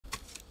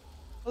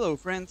Hello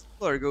friends,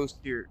 Flora Ghost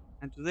here,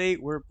 and today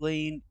we're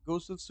playing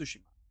Ghost of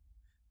Tsushima.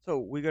 So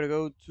we gotta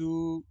go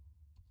to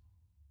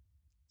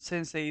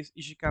Sensei's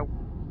Ishikawa.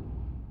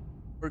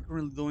 We're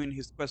currently doing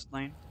his quest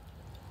line.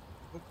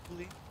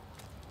 Hopefully,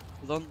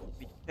 hold on, let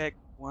me check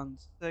one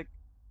sec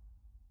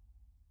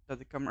that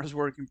the camera's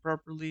working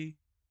properly.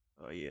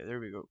 Oh yeah, there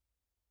we go.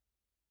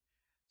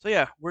 So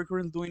yeah, we're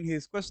currently doing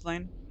his quest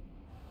line.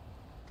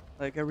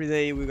 Like every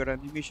day we got a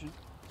new mission.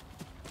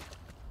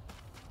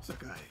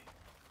 Sakai,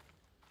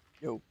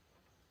 Yo,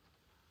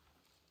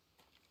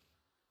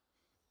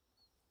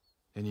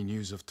 Any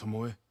news of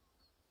Tomoe?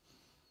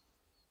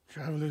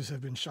 travelers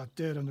have been shot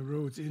dead on the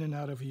roads in and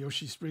out of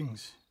Hiyoshi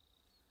Springs.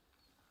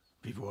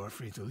 People are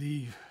afraid to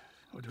leave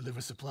or deliver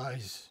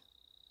supplies.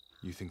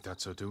 You think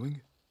that's her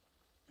doing?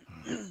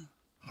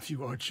 A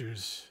few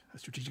archers at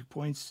strategic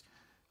points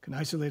can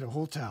isolate a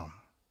whole town.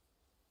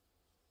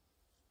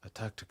 A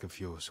tactic of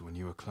yours when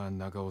you were Clan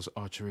Nagao's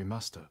archery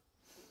master.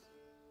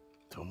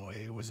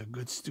 Tomoe was a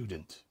good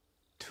student.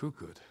 Too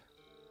good.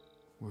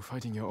 We're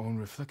fighting your own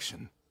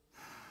reflection.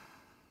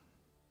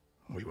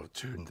 We will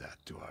turn that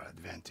to our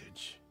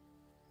advantage.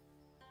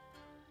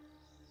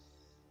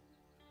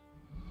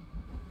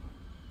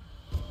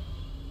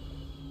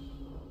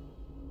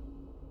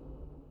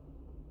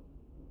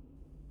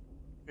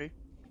 okay.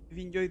 If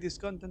you enjoyed this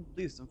content,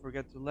 please don't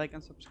forget to like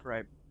and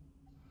subscribe.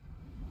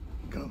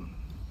 Come.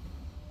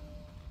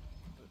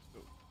 Let's go.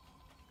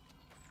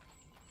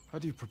 How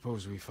do you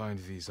propose we find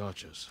these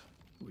archers?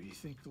 We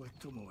think like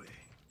Tomoe.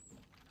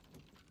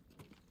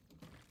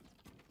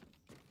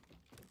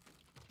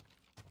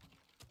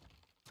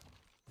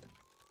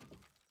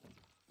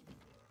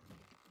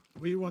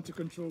 We want to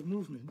control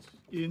movement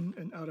in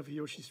and out of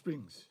Hiyoshi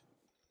Springs.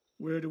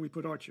 Where do we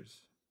put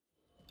archers?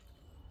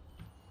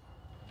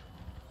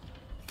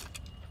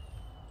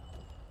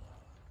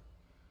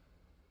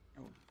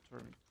 Oh,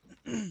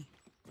 sorry.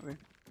 Okay.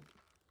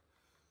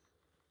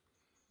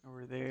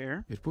 Over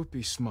there. It would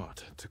be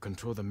smart to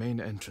control the main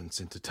entrance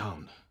into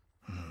town.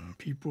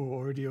 People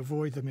already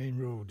avoid the main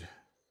road.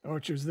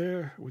 Archers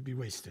there would be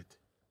wasted.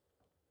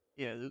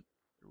 Yeah, it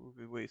will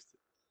be wasted.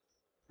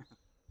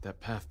 That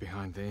path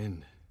behind the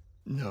inn.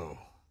 No.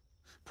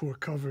 Poor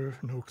cover,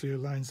 no clear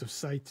lines of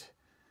sight.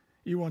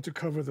 You want to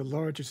cover the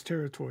largest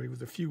territory with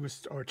the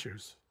fewest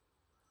archers.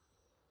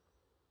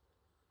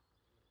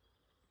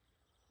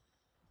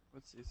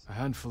 What's this? A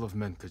handful of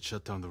men could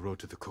shut down the road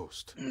to the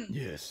coast.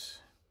 Yes.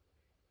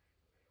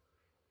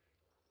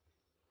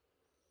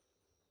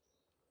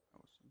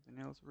 Oh,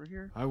 something else over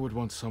here. I would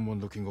want someone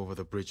looking over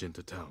the bridge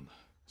into town.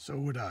 So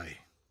would I.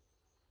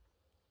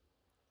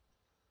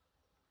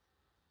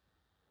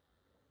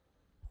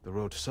 The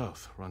road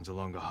south runs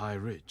along a high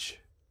ridge.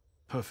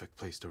 Perfect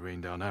place to rain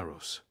down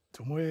arrows.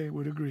 Tomoe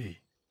would agree.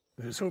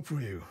 There's hope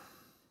for you.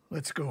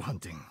 Let's go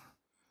hunting.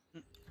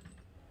 Let's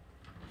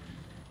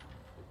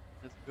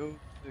go to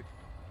the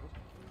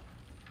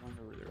one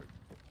over there.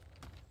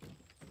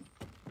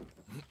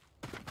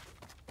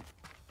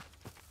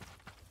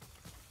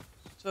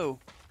 So,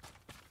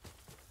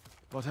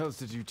 What else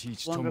did you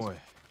teach Long as- Tomoe?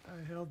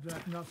 I held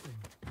back nothing.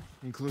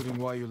 Including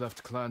why you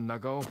left Clan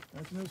Nagao?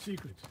 That's no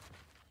secret.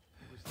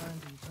 It was time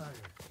to retire,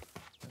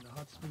 and the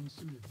hot spring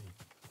suited me.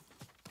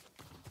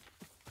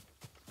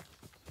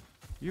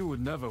 You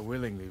would never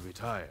willingly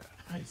retire.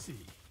 I see.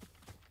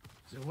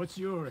 So what's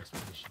your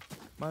explanation?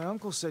 My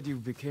uncle said you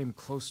became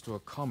close to a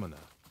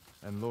commoner,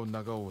 and Lord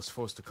Nagao was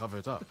forced to cover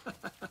it up.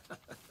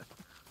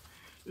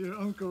 Your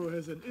uncle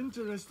has an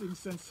interesting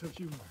sense of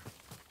humor.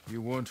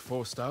 You weren't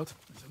forced out?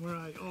 A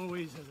samurai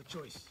always has a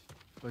choice.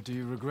 But do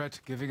you regret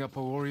giving up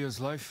a warrior's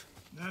life?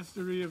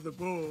 Mastery of the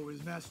bow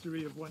is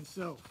mastery of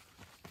oneself.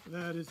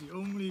 That is the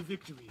only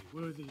victory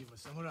worthy of a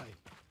samurai.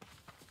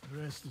 The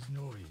rest is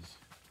noise.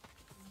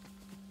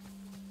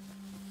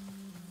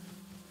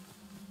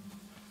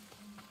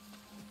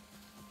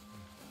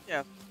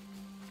 yeah.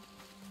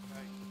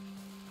 Right.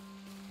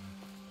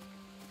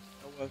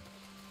 Oh well.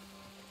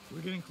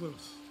 We're getting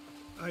close.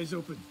 Eyes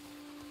open.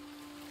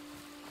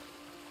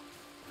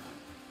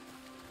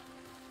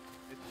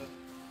 It's,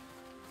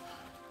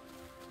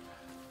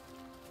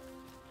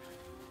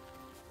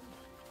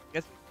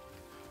 guess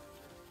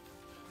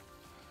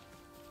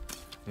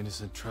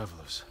Innocent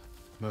travelers,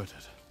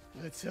 murdered.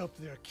 Let's help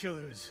their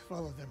killers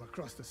follow them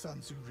across the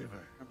Sansu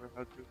River. remember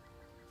how to.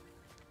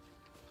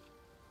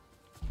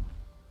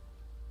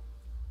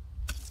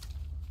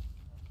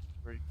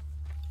 Right.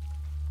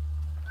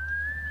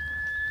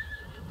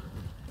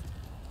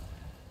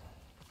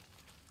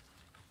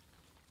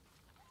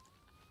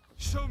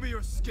 Show me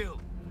your skill!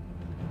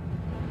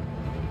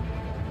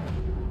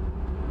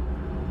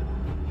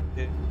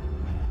 Yeah.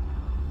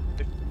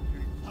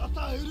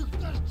 Ата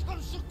эрэгтэй чам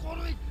шиг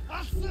гурыг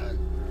алсан.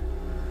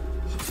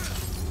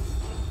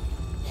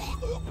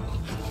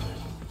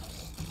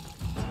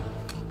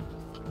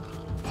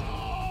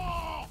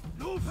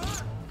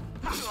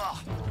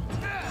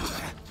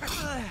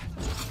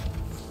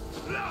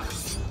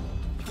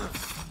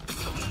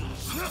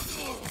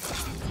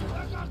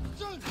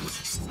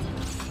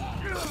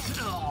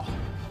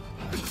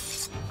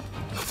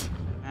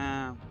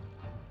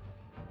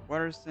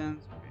 water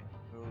sense. Okay,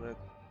 so let's.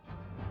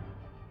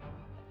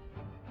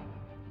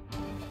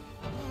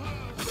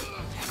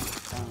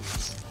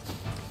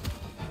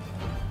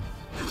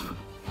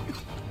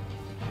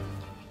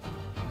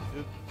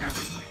 Good.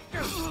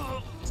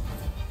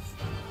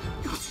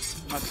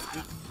 Much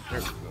good. There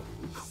we go.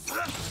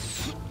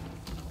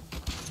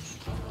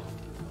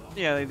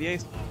 Yeah, the idea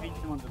is to beat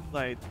him on the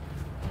flight.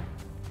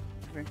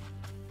 Okay.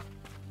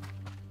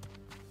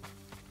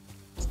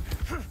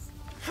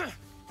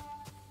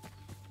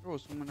 Oh,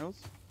 someone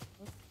else?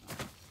 What? No.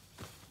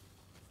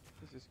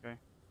 Who's this guy?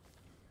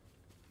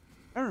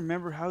 I don't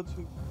remember how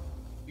to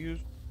use.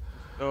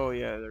 Oh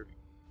yeah, there we go.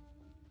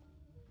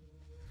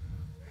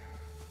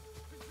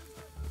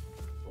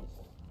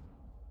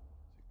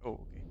 Oh,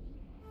 okay.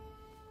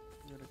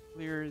 We gotta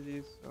clear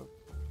this of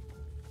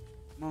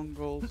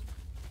Mongols.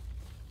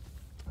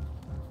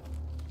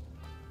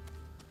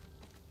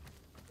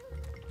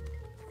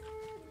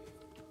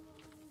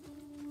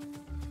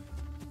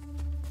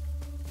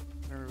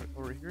 They're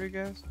over here, I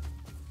guess.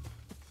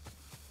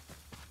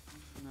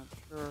 I'm not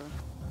sure.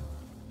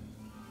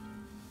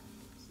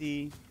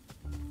 See.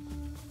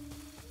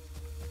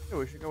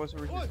 Oh, Ishikawa's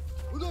over here.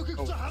 Oh,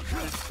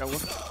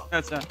 Ishikawa.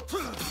 That's a.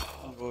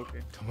 Oh,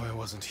 okay. Tomoe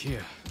wasn't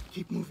here.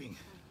 Keep moving.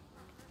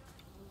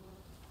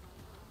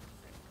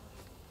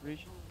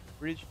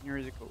 Bridge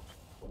near the coast.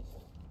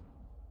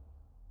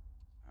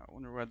 I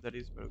wonder what that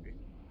is, but okay.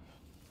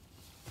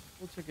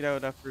 We'll check it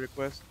out after the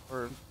quest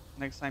or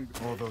next time.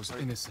 Before All those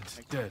sorry, innocent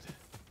next dead.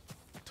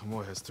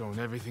 Tomoe has thrown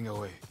everything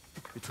away.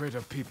 Betrayed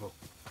her people.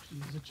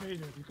 She's a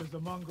traitor because the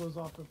Mongols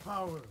offer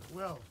power,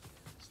 wealth,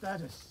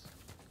 status.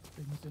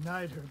 Things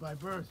denied her by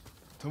birth.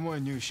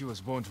 Tomoe knew she was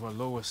born to a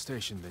lower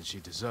station than she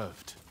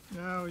deserved.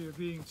 Now you're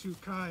being too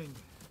kind.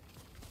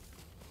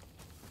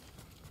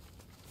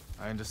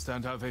 I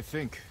understand how they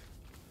think.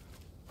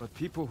 But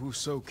people who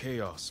sow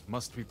chaos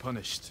must be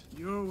punished.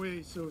 Your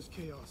way sows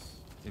chaos.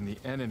 In the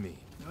enemy.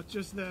 Not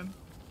just them.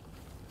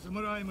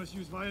 Samurai must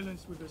use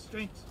violence with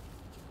restraint.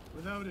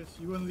 Without it,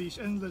 you unleash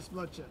endless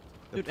bloodshed.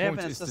 The Dude, point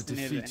Evan is to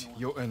assassinated defeat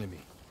anyone. your enemy.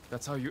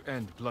 That's how you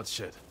end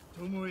bloodshed.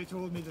 Tomoe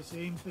told me the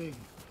same thing.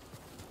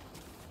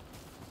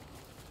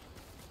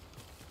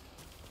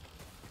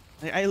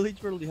 I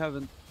literally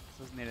haven't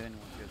assassinated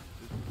anyone yet.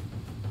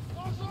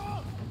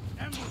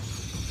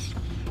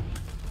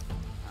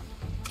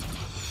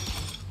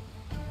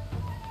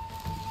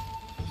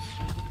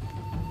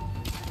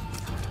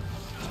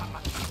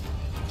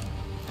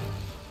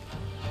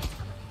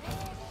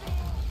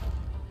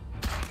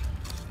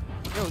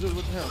 Yo, dude,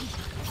 what the hell?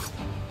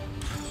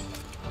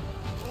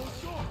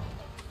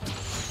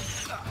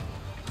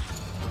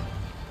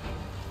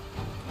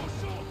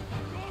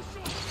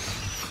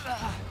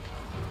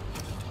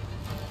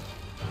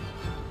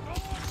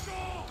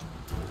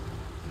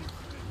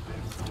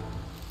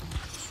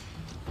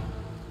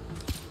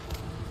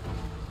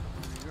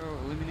 There we go,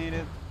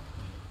 eliminated.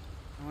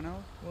 No one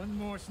else? One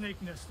more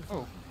snake nest to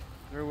Oh, find.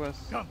 there was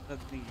Come. that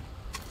thing.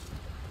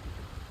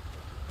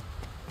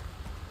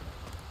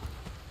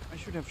 I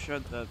should have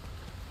shot that.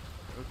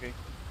 Okay.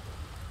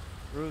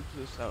 Road to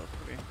the south.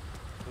 Okay.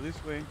 So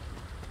this way.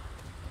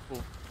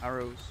 Cool.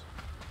 Arrows.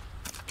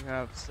 We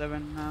have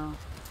 7 now.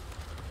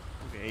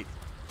 Okay, 8.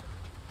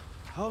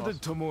 How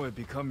did Tomoe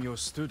become your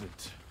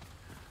student?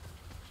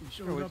 She Oh,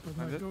 showed wait, up at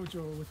my is it?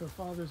 dojo with her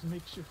father's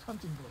makeshift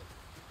hunting bow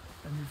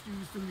and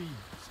refused to leave.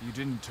 So you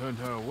didn't turn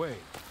her away.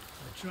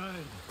 I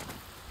tried,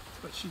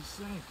 but she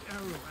sank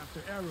arrow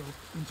after arrow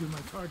into my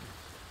target.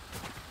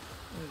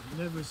 I've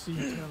never seen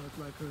talent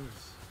like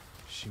hers.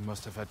 She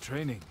must have had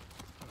training.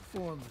 Her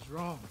form was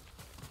wrong.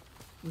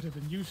 Would have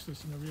been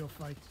useless in a real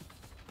fight.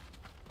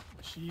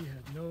 But she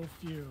had no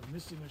fear of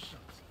missing a shot.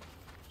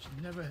 She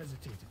never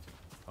hesitated.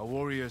 A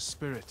warrior's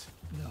spirit.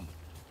 No.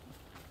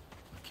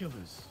 A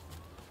killer's.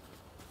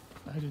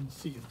 I didn't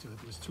see until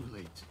it was too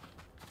late.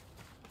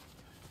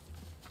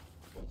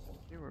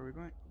 Okay, where are we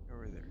going?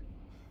 Over there.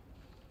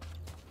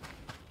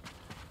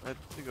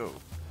 Let's go.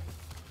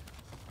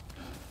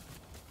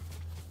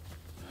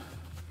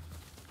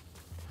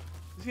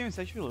 This game is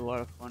actually a lot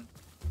of fun.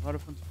 A lot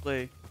of fun to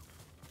play.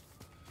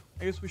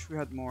 I just wish we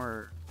had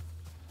more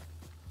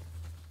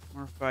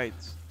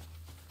fights.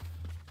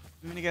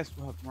 I mean, I guess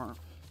we'll have more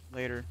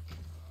later.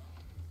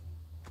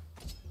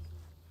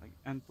 Like,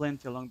 and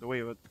plenty along the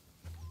way, but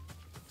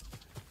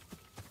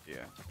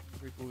yeah,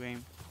 pretty cool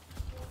game.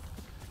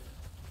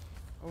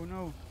 Oh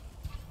no.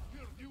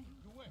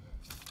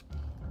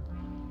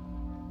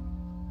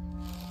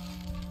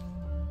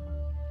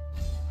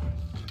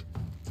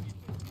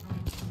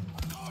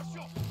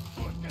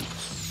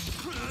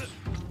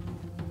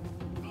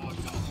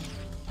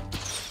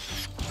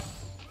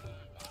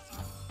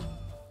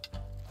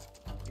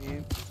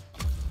 Okay.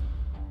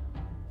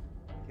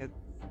 Get.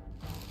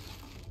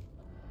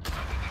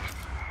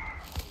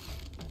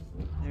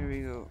 There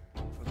we go.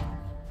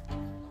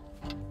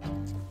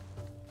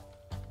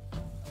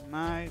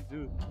 My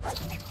dude.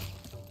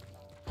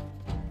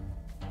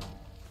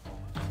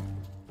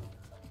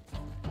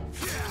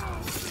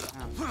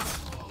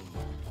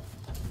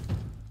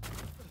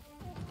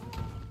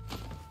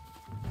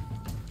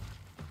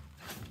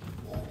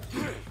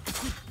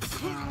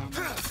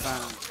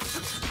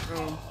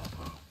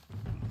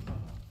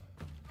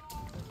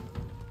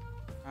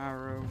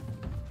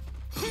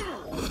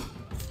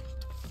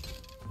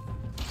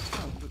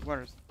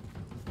 water sign.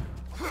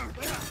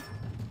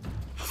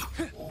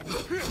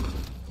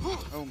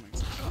 Oh my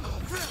god.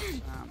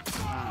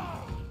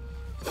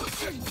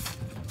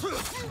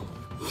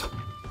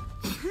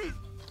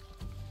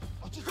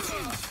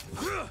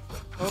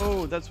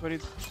 Oh, that's what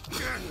it's.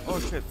 Oh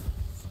shit.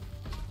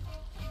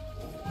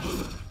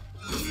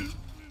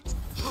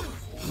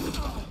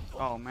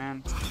 Oh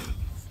man.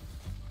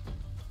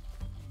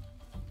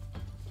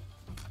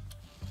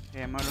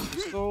 Okay, I'm out of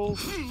the soul.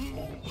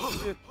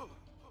 Shit.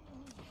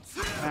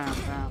 Bam,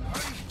 bam.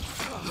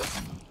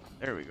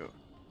 There we go.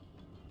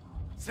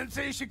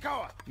 Sensei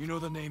Ishikawa! You know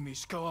the name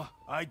Ishikawa?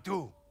 I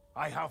do.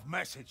 I have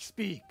message.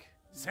 Speak.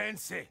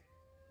 Sensei,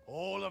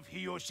 all of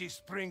Hiyoshi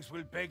Springs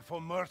will beg for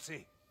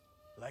mercy.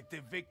 Like the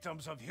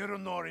victims of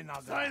Hironori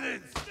Naga.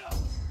 Silence!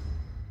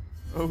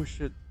 Oh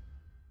shit.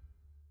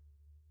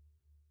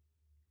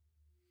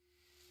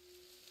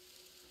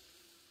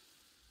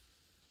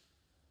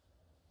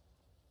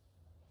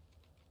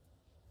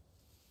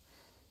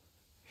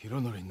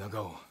 Hironori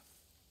Nagao.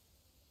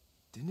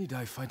 Didn't he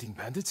die fighting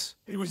bandits?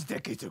 It was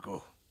decades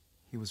ago.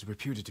 He was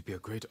reputed to be a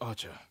great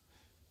archer.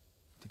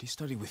 Did he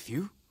study with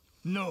you?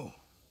 No.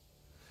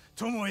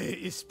 Tomoe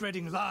is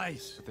spreading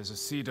lies. But there's a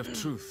seed of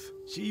truth.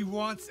 She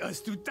wants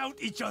us to doubt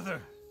each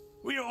other.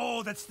 We're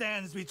all that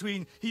stands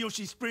between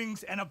Hiyoshi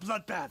Springs and a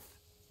bloodbath.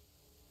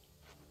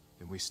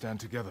 Then we stand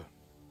together.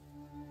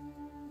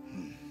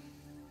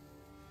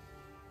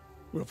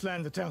 We'll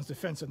plan the town's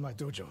defense at my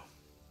dojo.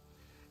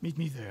 Meet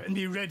me there and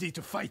be ready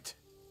to fight.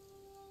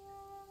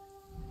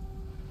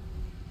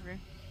 Okay.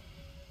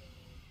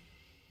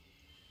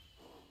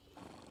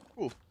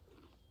 Cool.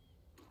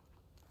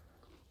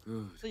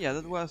 Good. So yeah,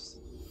 that was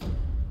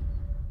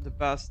The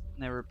Past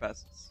Never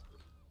Passes.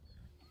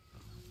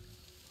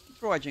 Thanks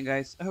for watching,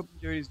 guys. I hope you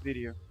enjoyed this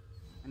video.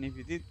 And if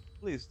you did,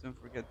 please don't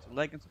forget to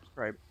like and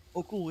subscribe.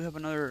 Oh cool, we have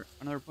another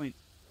point.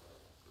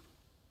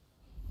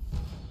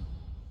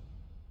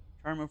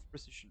 Charm of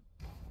Precision.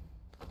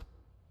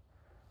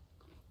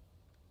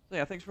 So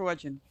yeah, thanks for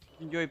watching.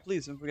 If you enjoyed,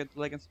 please don't forget to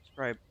like and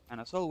subscribe.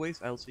 And as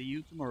always, I'll see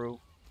you tomorrow.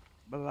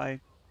 Bye bye.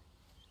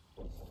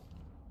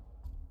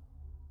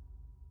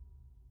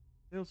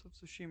 Tales of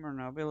Tsushima are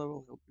now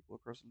available. Help people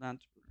across the land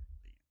to learn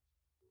legends.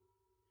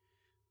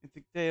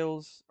 Mythic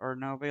Tales are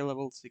now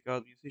available. Seek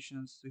out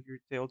musicians to hear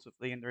tales of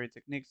legendary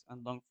techniques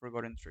and long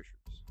forgotten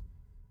treasures.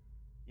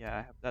 Yeah,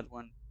 I have that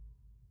one.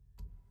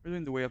 We're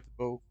doing the way of the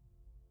bow.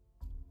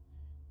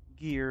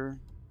 Gear.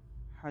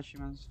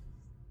 Hashiman's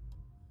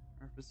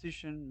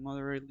precision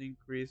moderate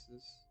increase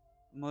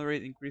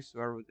to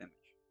arrow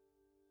damage.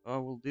 Oh,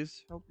 will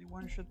this help me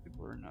one-shot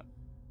people or not?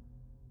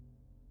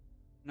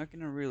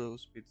 Knocking on reload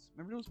speeds.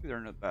 My reload speeds are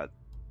not bad.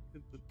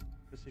 Could put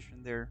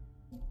precision there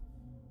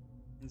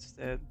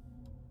instead.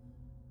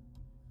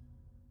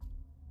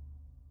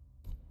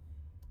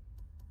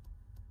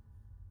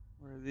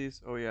 Where are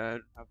these? Oh yeah, I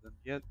don't have them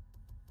yet.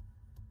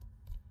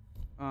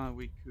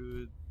 We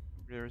could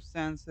upgrade our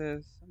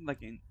stances. I'm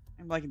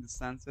liking the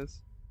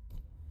stances.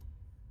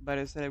 But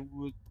I said I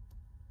would.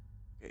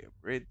 Okay,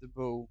 upgrade the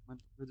bow.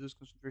 Reduce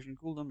concentration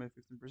cooldown by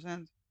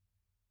 15%.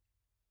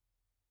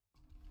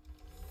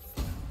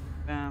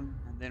 Bam,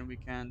 and then we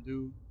can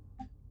do.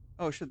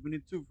 Oh shit, we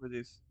need 2 for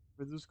this.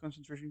 Reduce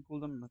concentration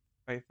cooldown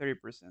by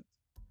 30%.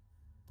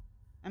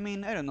 I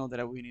mean, I don't know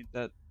that we need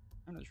that.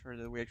 I'm not sure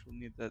that we actually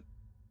need that.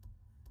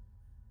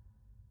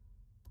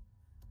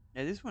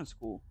 Yeah, this one's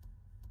cool.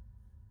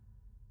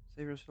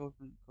 Save yourself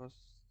from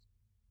costs.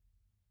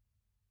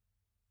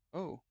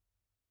 Oh.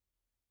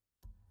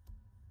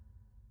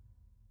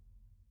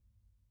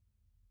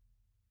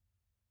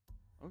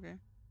 Okay.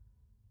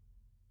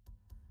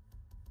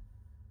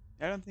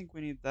 I don't think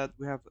we need that.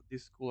 We have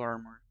this cool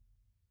armor.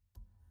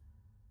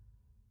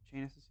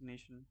 Chain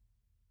assassination.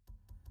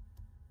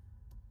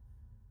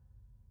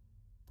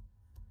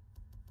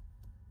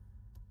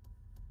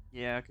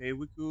 Yeah, okay,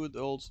 we could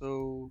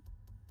also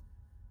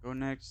go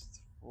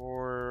next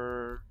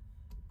for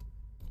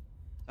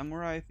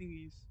Samurai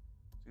thingies.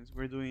 Since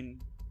we're doing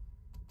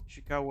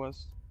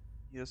Ishikawa's.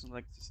 He doesn't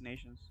like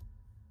assassinations.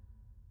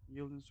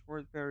 Yielding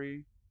sword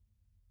parry.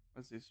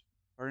 What's this?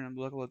 Parry and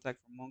blockable attack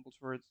from Mongol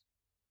swords.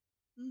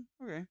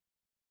 Okay.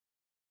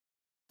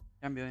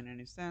 Can be in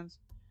any stance.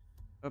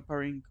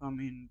 Parrying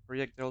incoming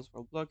projectiles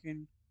while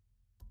blocking.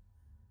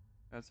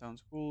 That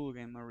sounds cool.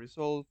 Gain more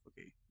resolve.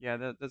 Okay, yeah,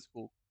 that's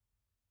cool.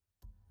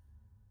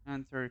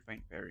 And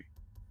terrifying parry.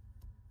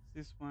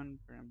 This one,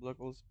 parry and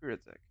blockable spear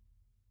attack.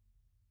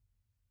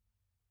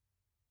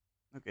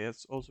 Okay,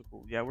 that's also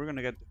cool. Yeah, we're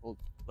gonna get the whole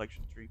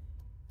collection tree.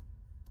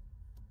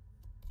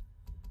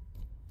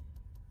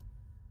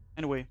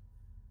 Anyway,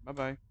 bye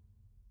bye.